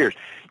 not your ears.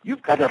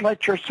 You've got to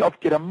let yourself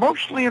get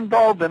emotionally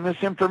involved in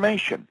this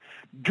information.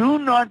 Do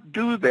not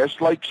do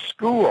this like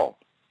school.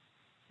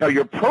 Now,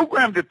 you're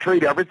programmed to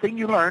treat everything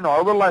you learn,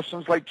 all the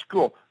lessons, like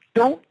school.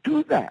 Don't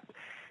do that.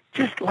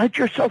 Just let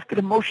yourself get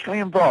emotionally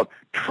involved.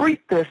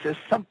 Treat this as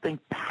something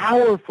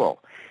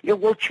powerful.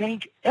 It will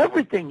change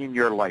everything in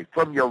your life,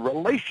 from your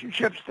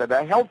relationships to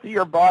the health of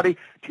your body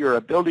to your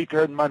ability to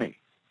earn money.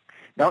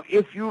 Now,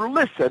 if you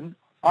listen,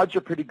 odds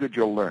are pretty good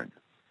you'll learn.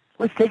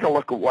 Let's take a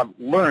look at what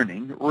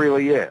learning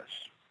really is.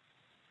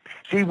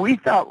 See, we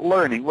thought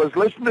learning was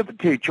listen to the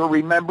teacher,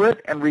 remember it,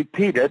 and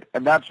repeat it,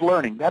 and that's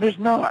learning. That is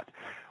not.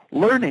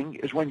 Learning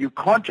is when you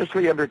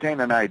consciously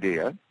entertain an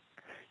idea,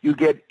 you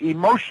get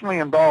emotionally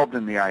involved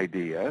in the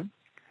idea,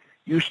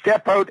 you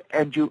step out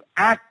and you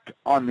act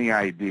on the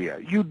idea.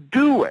 You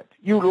do it.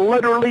 You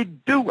literally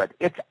do it.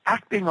 It's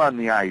acting on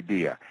the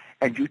idea,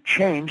 and you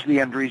change the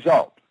end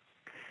result.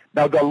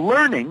 Now, the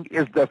learning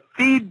is the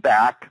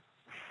feedback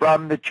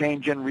from the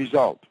change in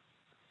result.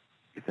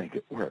 You think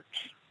it works.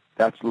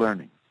 That's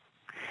learning.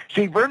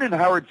 See, Vernon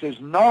Howard says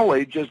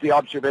knowledge is the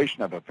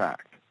observation of a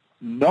fact.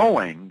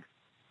 Knowing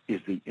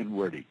is the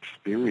inward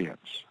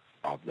experience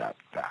of that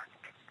fact.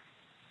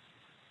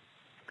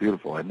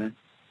 Beautiful, isn't it?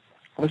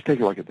 Let's take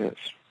a look at this.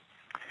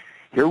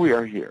 Here we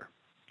are here,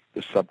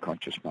 the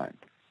subconscious mind.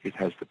 It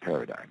has the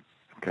paradigm,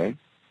 okay?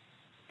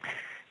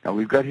 Now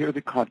we've got here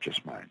the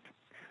conscious mind.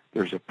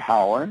 There's a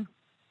power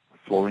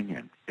flowing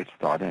in. It's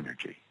thought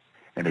energy,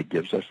 and it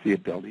gives us the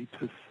ability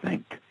to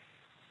think,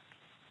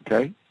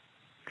 okay?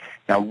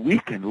 Now we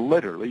can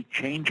literally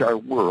change our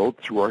world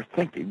through our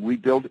thinking. We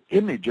build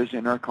images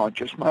in our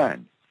conscious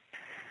mind.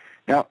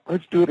 Now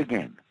let's do it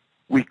again.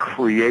 We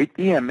create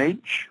the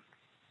image,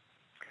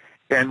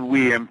 and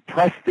we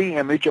impress the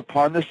image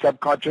upon the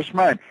subconscious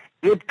mind.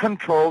 It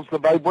controls the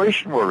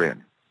vibration we're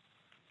in.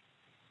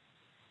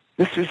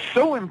 This is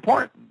so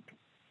important.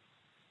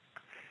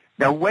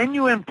 Now, when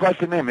you impress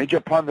an image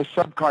upon the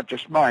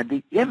subconscious mind,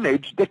 the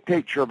image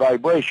dictates your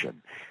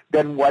vibration.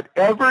 Then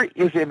whatever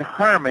is in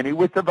harmony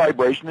with the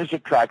vibration is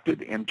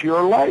attracted into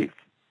your life.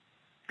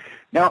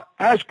 Now,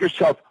 ask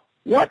yourself,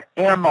 what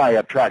am I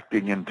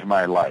attracting into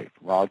my life?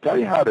 Well, I'll tell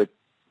you how to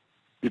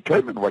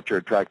determine what you're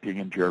attracting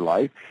into your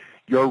life.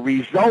 Your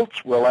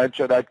results will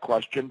answer that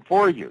question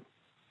for you.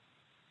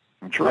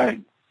 That's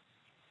right.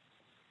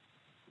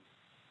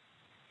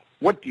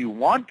 What do you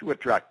want to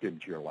attract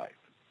into your life?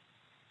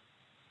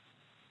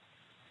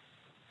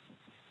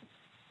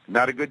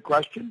 Not a good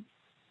question?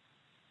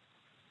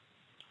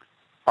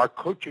 Our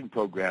coaching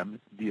program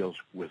deals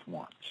with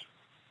wants.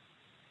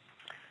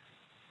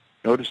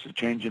 Notice the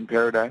change in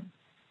paradigm?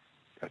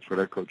 That's what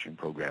our coaching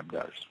program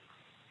does.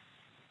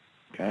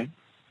 Okay?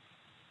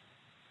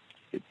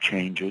 It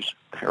changes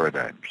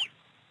paradigms.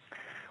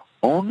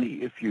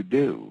 Only if you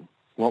do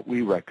what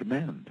we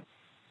recommend.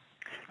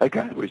 Like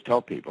I always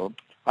tell people,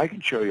 I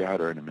can show you how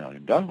to earn $1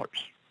 million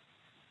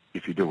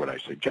if you do what I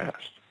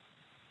suggest.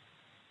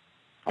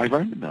 I've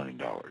earned $1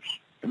 million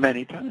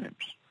many times.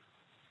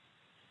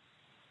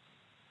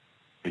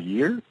 A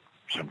year,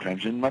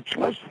 sometimes in much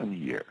less than a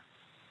year.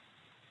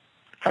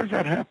 How does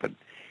that happen?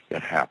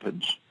 It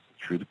happens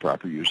through the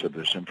proper use of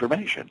this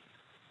information.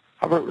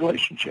 How about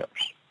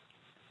relationships?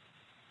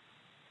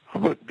 How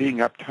about being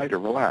uptight or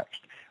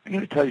relaxed? I'm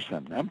going to tell you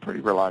something. I'm a pretty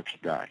relaxed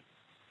guy.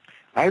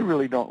 I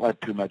really don't let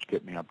too much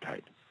get me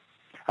uptight.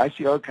 I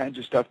see all kinds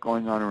of stuff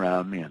going on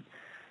around me, and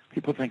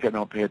people think I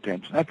don't pay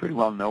attention. I pretty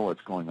well know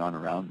what's going on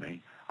around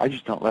me. I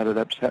just don't let it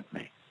upset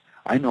me.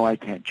 I know I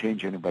can't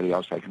change anybody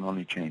else. I can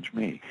only change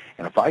me.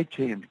 And if I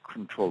take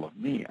control of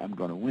me, I'm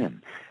going to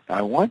win. Now,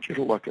 I want you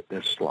to look at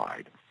this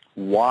slide.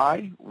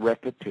 Why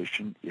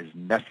repetition is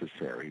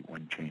necessary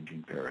when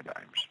changing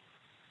paradigms.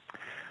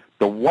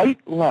 The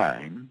white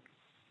line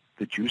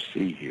that you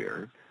see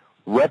here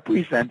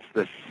represents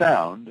the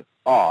sound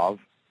of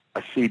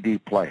a CD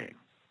playing.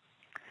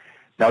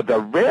 Now, the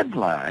red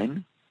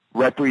line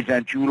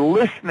represents you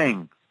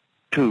listening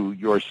to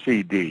your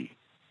CD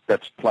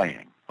that's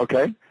playing,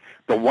 okay?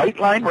 The white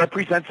line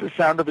represents the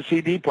sound of a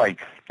CD playing.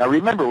 Now,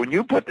 remember, when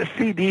you put the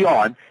CD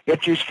on,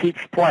 it just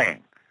keeps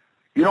playing.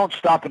 You don't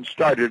stop and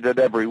start it at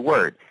every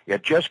word.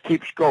 It just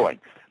keeps going.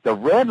 The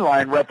red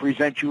line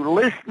represents you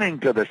listening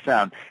to the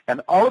sound.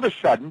 And all of a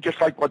sudden, just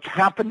like what's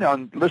happened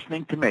on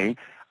listening to me,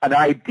 an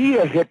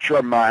idea hits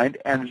your mind,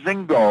 and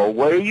zingo,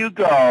 away you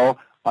go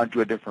onto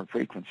a different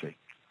frequency.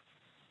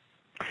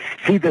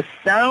 See, the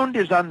sound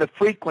is on the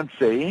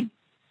frequency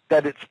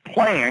that it's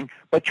playing,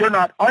 but you're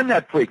not on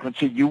that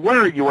frequency. You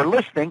were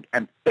listening,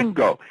 and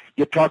bingo,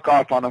 you took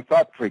off on a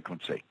thought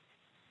frequency.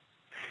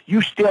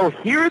 You still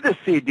hear the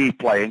CD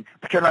playing,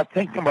 but you're not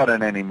thinking about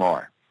it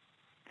anymore.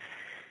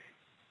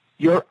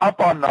 You're up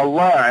on the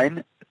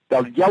line.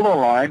 The yellow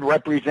line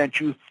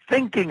represents you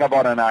thinking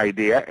about an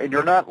idea, and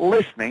you're not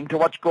listening to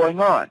what's going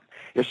on.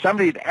 If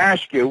somebody'd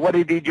ask you, what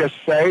did he just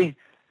say?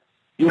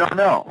 You don't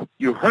know.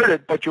 You heard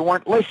it, but you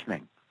weren't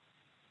listening.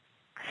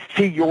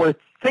 See, you were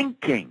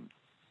thinking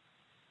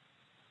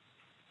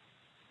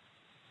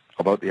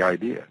about the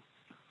idea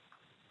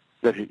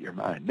that hit your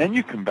mind. Then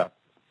you come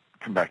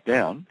back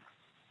down,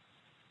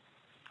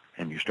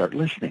 and you start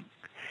listening.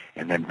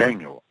 And then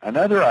bingo,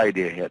 another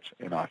idea hits,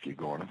 and off you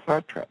go on a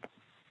thought trip.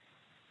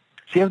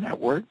 See how that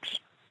works?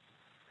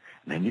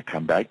 And then you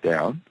come back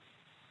down,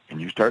 and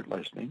you start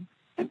listening,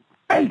 and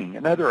bang,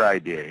 another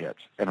idea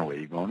hits, and away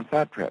you go on a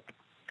thought trip.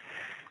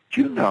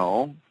 Do you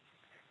know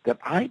that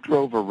I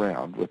drove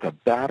around with a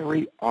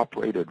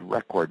battery-operated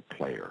record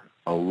player,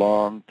 a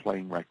long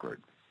playing record?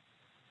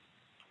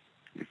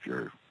 if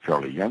you're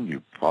fairly young,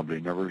 you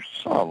probably never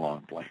saw a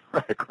long-playing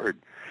record.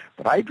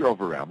 But I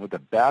drove around with a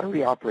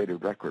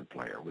battery-operated record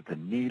player with a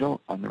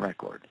needle on the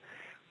record,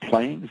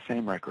 playing the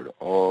same record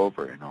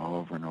over and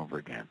over and over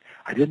again.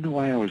 I didn't know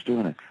why I was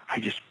doing it.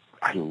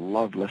 I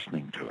loved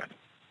listening to it.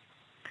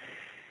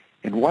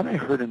 And what I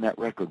heard in that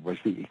record was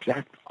the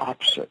exact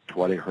opposite to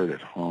what I heard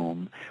at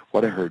home,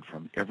 what I heard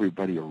from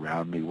everybody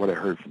around me, what I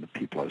heard from the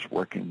people I was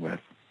working with.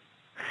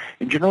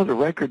 And you know, the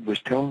record was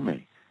telling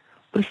me,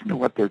 listen to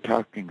what they're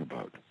talking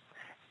about.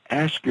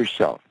 Ask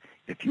yourself,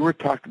 if you were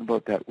talking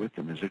about that with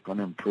them, is it going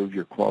to improve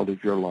your quality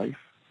of your life?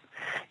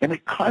 And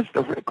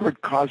the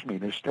record caused me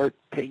to start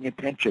paying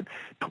attention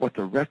to what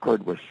the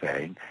record was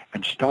saying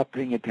and stop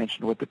paying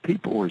attention to what the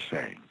people were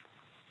saying.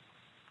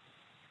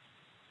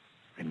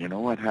 And you know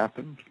what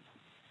happened?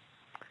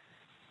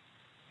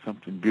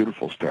 Something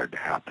beautiful started to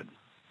happen.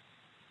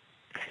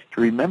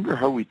 Do you remember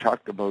how we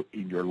talked about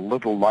in your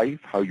little life,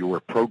 how you were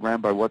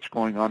programmed by what's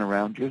going on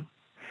around you?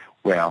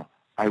 Well,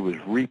 I was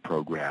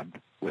reprogrammed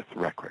with the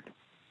record.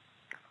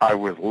 I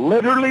was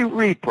literally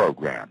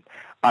reprogrammed.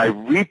 I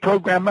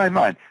reprogrammed my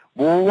mind.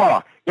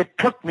 Voila. It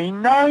took me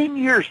 9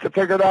 years to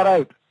figure that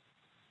out.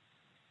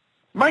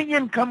 My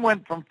income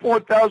went from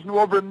 $4,000 to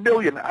over $1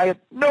 million. I had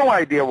no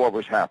idea what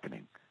was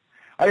happening.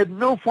 I had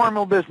no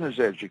formal business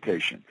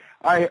education.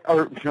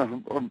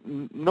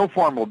 No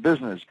formal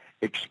business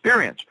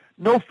experience.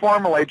 No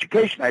formal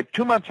education. I had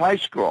 2 months high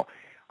school.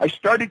 I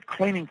started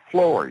cleaning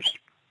floors.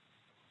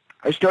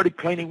 I started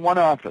cleaning one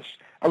office.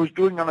 I was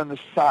doing it on the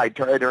side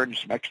to try to earn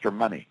some extra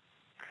money.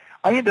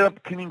 I ended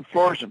up cleaning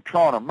floors in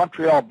Toronto,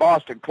 Montreal,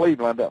 Boston,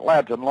 Cleveland,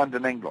 Atlanta, and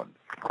London, England.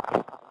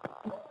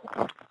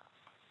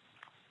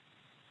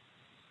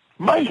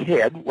 My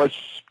head was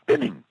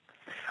spinning.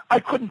 I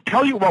couldn't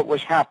tell you what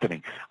was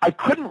happening. I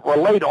couldn't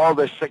relate all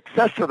this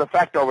success to the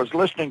fact I was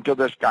listening to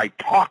this guy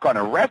talk on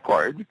a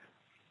record,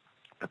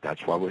 but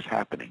that's what was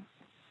happening.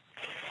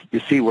 You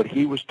see, what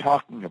he was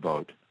talking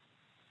about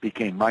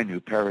became my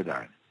new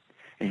paradigm,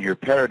 and your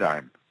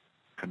paradigm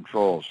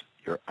controls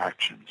your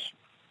actions,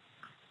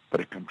 but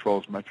it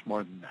controls much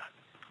more than that.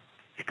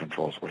 It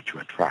controls what you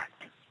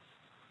attract.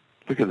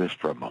 Look at this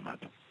for a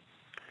moment.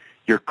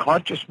 Your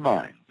conscious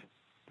mind,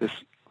 this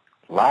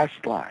last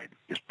slide,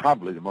 is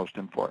probably the most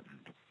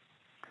important,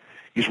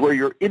 is where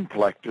your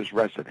intellect is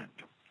resident,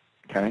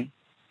 okay?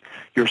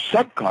 Your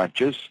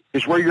subconscious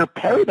is where your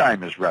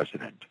paradigm is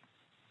resident.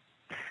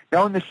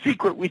 Now, in The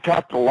Secret, we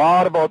talked a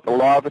lot about the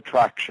law of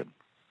attraction.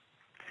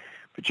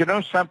 But you know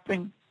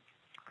something?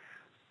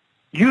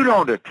 You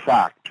don't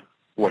attract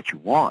what you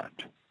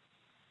want.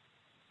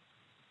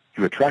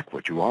 You attract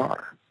what you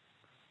are.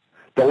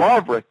 The law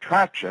of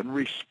attraction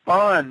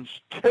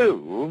responds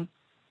to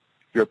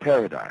your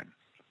paradigm.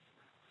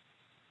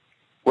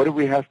 What do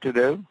we have to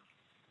do?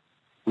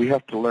 We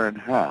have to learn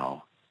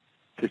how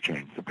to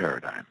change the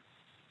paradigm.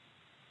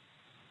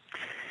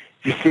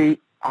 You see,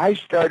 I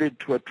started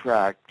to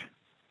attract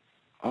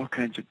all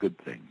kinds of good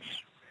things.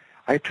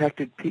 I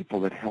attracted people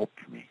that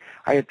helped me.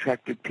 I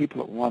attracted people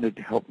that wanted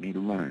to help me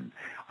learn.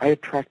 I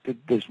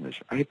attracted business.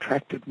 I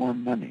attracted more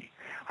money.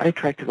 I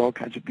attracted all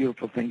kinds of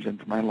beautiful things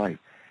into my life,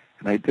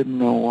 and I didn't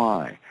know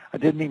why. I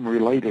didn't even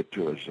relate it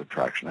to as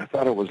attraction. I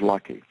thought it was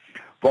lucky.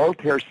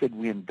 Voltaire said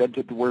we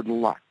invented the word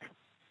luck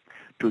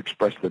to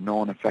express the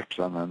known effects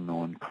on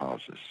unknown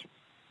causes.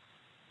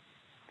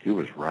 He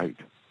was right.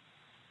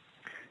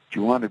 Do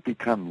you want to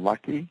become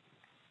lucky?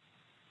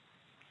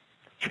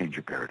 Change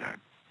your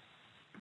paradigm.